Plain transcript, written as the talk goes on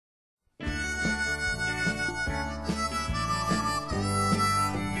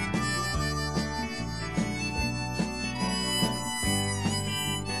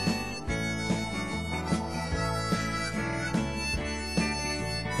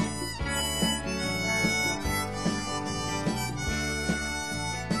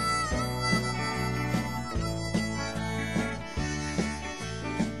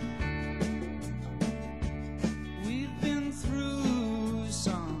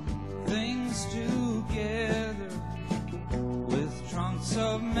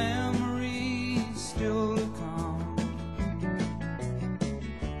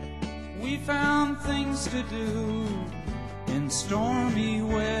to do in stormy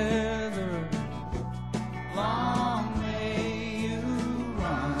weather. Long may you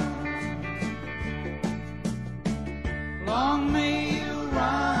run, long may you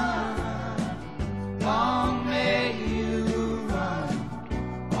run, long may you run,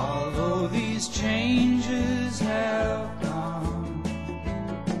 although these changes have come.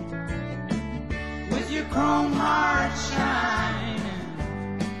 With your chrome heart shining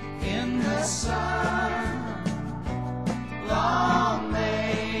in the sun, long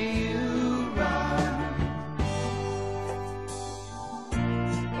may you run.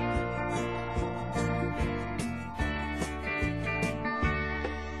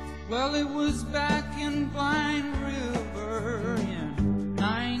 Well, it was back in Blind River in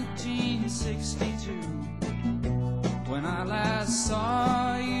 1962 when I last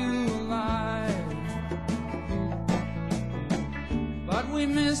saw you alive, but we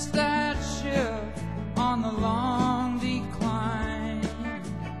missed that ship on the long decline.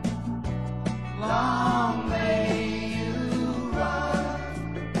 Long